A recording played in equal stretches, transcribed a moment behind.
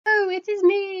it is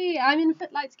me! I'm in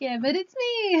footlights gear, but it's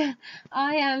me!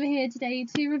 I am here today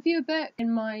to review a book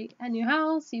in my new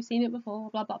house. You've seen it before,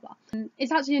 blah blah blah.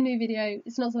 It's actually a new video,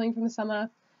 it's not something from the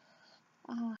summer.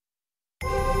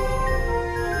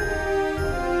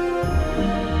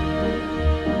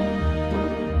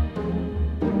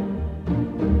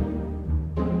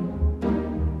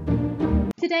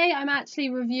 Today I'm actually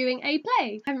reviewing a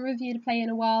play. I haven't reviewed a play in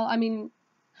a while. I mean,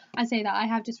 I say that, I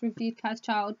have just reviewed Cursed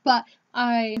Child, but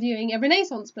I'm reviewing a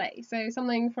Renaissance play, so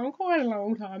something from quite a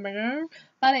long time ago.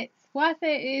 But it's worth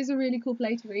it. It is a really cool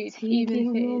play to read, even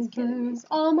if it is killing me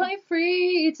all my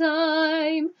free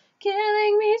time,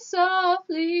 killing me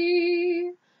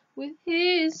softly with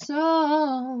his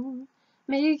song,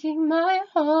 making my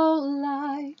whole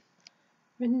life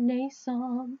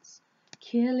Renaissance,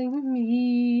 killing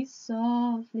me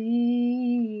softly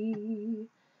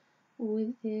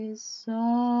with his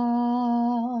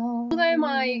song. Although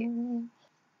my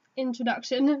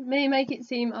introduction may make it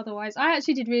seem otherwise, I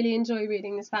actually did really enjoy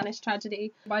reading The Spanish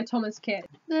Tragedy by Thomas Kidd.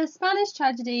 The Spanish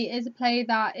Tragedy is a play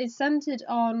that is centred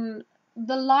on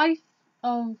the life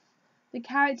of the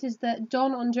characters that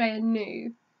Don Andrea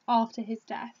knew after his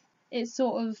death. It's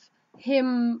sort of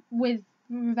him with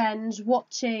revenge,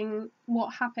 watching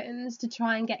what happens to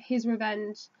try and get his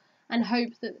revenge and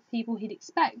hope that the people he'd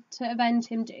expect to avenge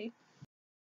him do.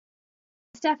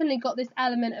 It's definitely got this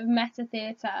element of meta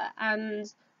theatre and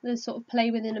the sort of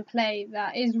play within a play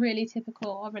that is really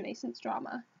typical of Renaissance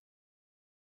drama.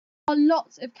 There are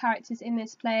lots of characters in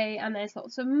this play, and there's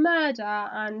lots of murder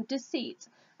and deceit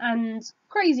and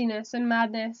craziness and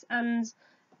madness, and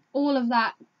all of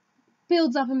that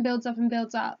builds up and builds up and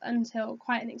builds up until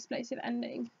quite an explosive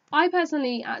ending. I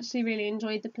personally actually really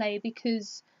enjoyed the play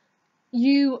because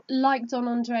you, like Don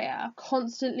Andrea,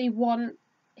 constantly want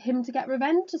him to get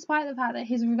revenge, despite the fact that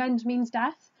his revenge means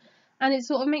death, and it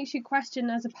sort of makes you question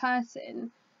as a person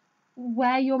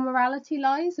where your morality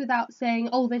lies without saying,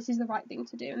 oh, this is the right thing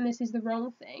to do and this is the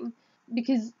wrong thing,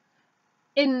 because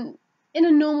in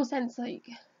a normal sense, like,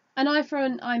 an eye for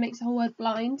an eye makes the whole world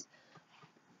blind,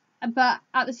 but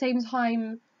at the same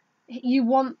time you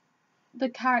want the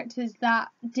characters that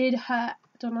did hurt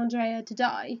Don Andrea to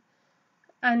die,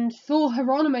 and for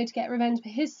Geronimo to get revenge for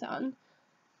his son,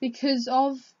 because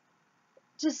of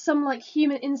just some like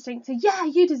human instinct to, yeah,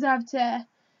 you deserve to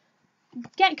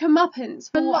get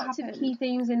comeuppance for what happened. Lots of key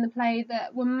themes in the play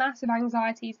that were massive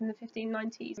anxieties in the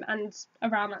 1590s and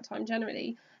around that time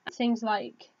generally. Things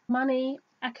like money,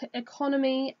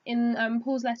 economy. In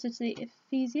Paul's letter to the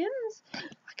Ephesians,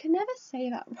 I can never say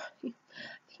that right.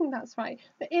 I think that's right.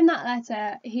 But in that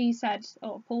letter, he said,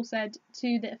 or Paul said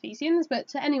to the Ephesians, but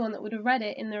to anyone that would have read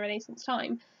it in the Renaissance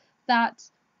time, that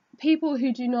people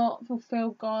who do not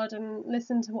fulfill God and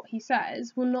listen to what he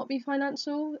says will not be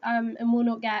financial, and will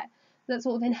not get that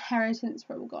sort of inheritance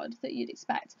from God that you'd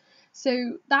expect.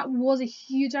 So that was a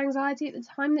huge anxiety at the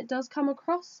time that does come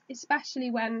across,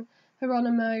 especially when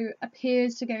Geronimo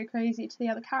appears to go crazy to the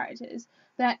other characters.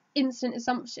 Their instant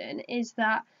assumption is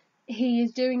that he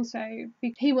is doing so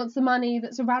because he wants the money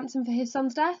that's a ransom for his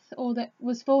son's death, or that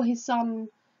was for his son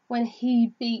when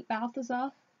he beat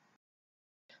Balthazar.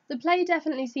 The play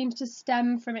definitely seems to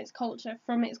stem from its culture,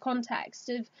 from its context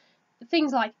of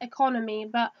things like economy,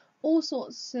 but all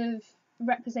sorts of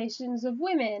representations of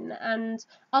women and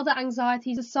other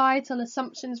anxieties, societal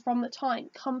assumptions from the time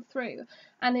come through,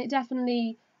 and it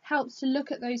definitely helps to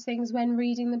look at those things when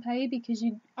reading the play because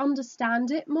you understand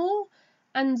it more,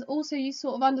 and also you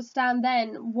sort of understand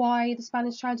then why the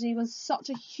Spanish Tragedy was such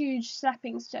a huge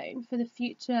stepping stone for the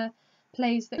future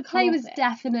plays that. The play was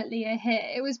definitely a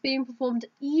hit. It was being performed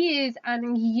years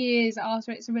and years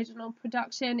after its original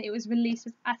production. It was released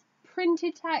as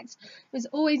printed text, it was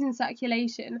always in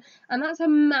circulation, and that's a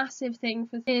massive thing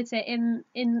for theatre in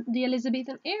the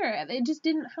Elizabethan era. It just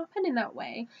didn't happen in that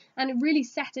way, and it really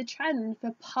set a trend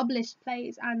for published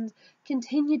plays and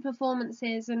continued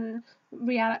performances and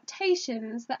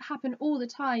readaptations that happen all the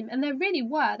time. And there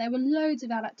were loads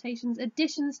of adaptations,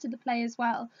 additions to the play as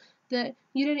well, that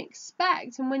you don't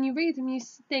expect, and when you read them you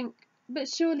think, but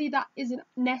surely that isn't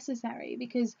necessary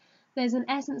because there's an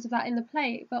essence of that in the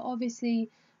play. But obviously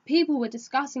people were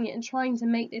discussing it and trying to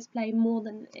make this play more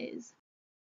than it is.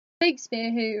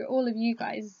 Shakespeare, who all of you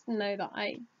guys know that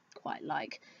I quite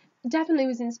like, definitely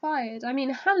was inspired. I mean,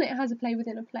 Hamlet has a play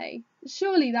within a play.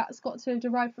 Surely that's got to have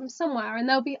derived from somewhere, and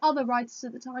there'll be other writers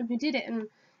at the time who did it, and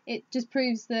it just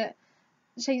proves that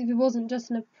Shakespeare wasn't just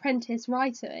an apprentice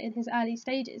writer in his early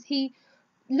stages. He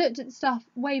looked at stuff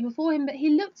way before him, but he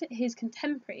looked at his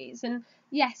contemporaries, and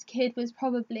yes, Kidd was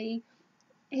probably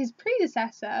his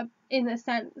predecessor in a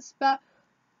sense, but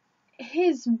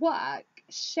his work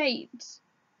shaped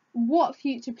what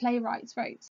future playwrights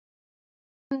wrote.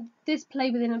 And this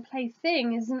play within a play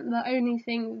thing isn't the only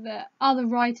thing that other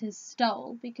writers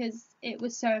stole because it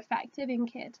was so effective in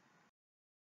Kid.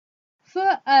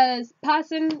 For a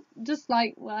person just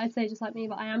like, well, I'd say just like me,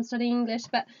 but I am studying English,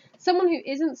 but someone who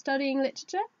isn't studying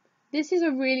literature, this is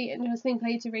a really interesting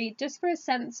play to read just for a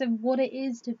sense of what it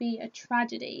is to be a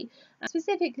tragedy,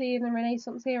 specifically in the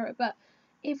Renaissance era, but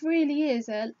it really is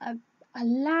a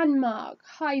landmark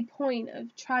high point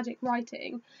of tragic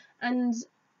writing, and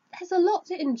there's a lot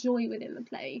to enjoy within the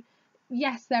play.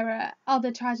 Yes, there are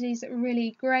other tragedies that are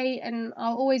really great, and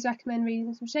I'll always recommend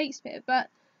reading some Shakespeare, but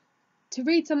to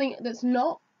read something that's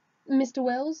not Mr.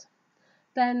 Wills,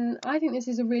 then I think this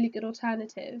is a really good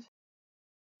alternative.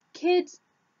 Kid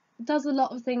does a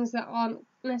lot of things that aren't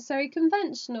necessarily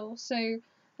conventional, so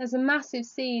there's a massive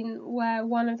scene where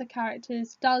one of the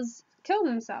characters does kill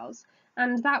themselves,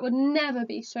 and that would never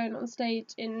be shown on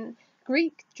stage in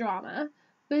Greek drama,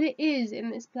 but it is in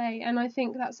this play, and I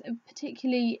think that's a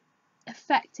particularly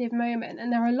effective moment.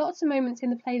 And there are lots of moments in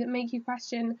the play that make you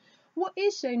question what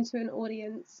is shown to an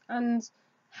audience and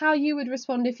how you would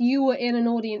respond if you were in an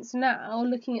audience now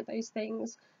looking at those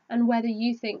things, and whether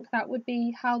you think that would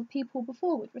be how people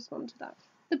before would respond to that.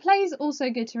 The play is also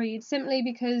good to read simply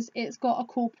because it's got a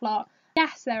cool plot.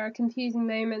 Yes, there are confusing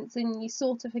moments and you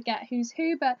sort of forget who's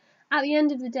who, but at the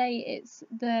end of the day it's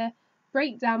the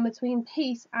breakdown between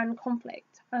peace and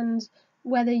conflict, and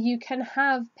whether you can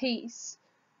have peace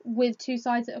with two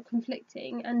sides that are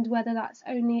conflicting, and whether that's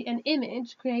only an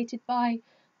image created by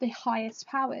the highest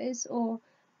powers, or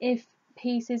if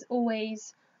peace is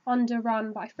always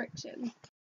underrun by friction.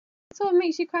 It sort of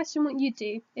makes you question what you'd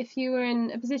do if you were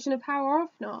in a position of power or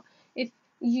if not. If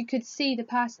you could see the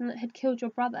person that had killed your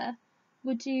brother,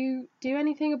 would you do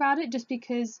anything about it just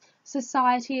because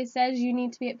society has said you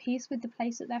need to be at peace with the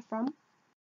place that they're from?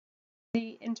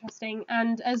 Really interesting,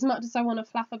 and as much as I want to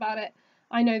flap about it,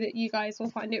 I know that you guys will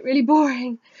find it really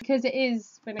boring because it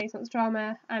is Renaissance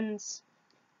drama, and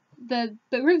the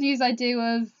book reviews I do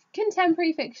of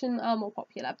contemporary fiction are more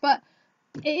popular, but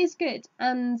it is good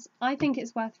and I think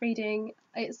it's worth reading.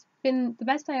 It's been the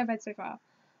best play I've read so far,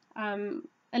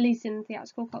 at least in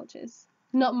theatrical cultures.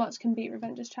 Not much can beat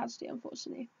Revenge's Tragedy,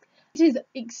 unfortunately. It is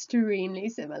extremely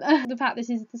similar. The fact this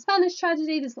is the Spanish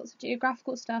tragedy, there's lots of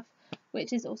geographical stuff,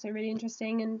 which is also really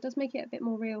interesting and does make it a bit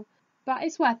more real. But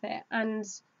it's worth it, and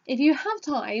if you have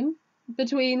time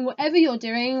between whatever you're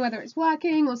doing, whether it's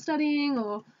working or studying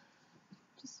or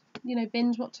just,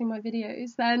 binge watching my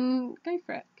videos, then go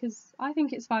for it, because I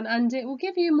think it's fun and it will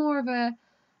give you more of a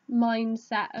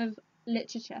mindset of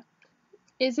literature.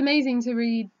 It's amazing to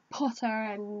read Potter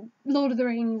and Lord of the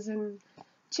Rings and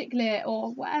chick lit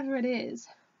or whatever it is,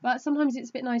 but sometimes it's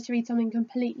a bit nice to read something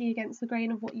completely against the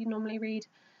grain of what you normally read.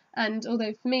 And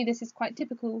although for me this is quite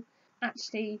typical,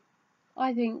 actually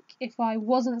I think if I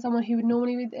wasn't someone who would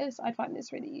normally read this, I'd find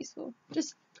this really useful.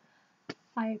 Just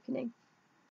eye-opening.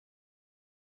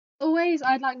 Always,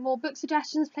 I'd like more book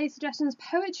suggestions, play suggestions,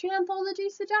 poetry anthology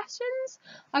suggestions.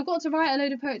 I've got to write a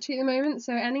load of poetry at the moment,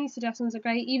 so any suggestions are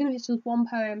great, even if it's just one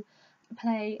poem, a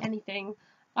play, anything.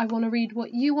 I want to read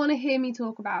what you want to hear me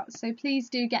talk about, so please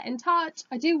do get in touch.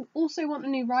 I do also want a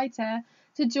new writer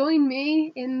to join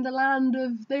me in the land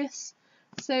of this,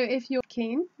 so if you're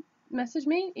keen, message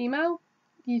me, email.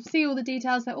 You see all the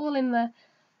details, they're all in the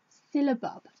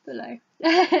syllabub below.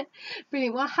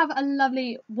 Brilliant. Well, have a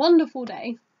lovely, wonderful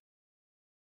day.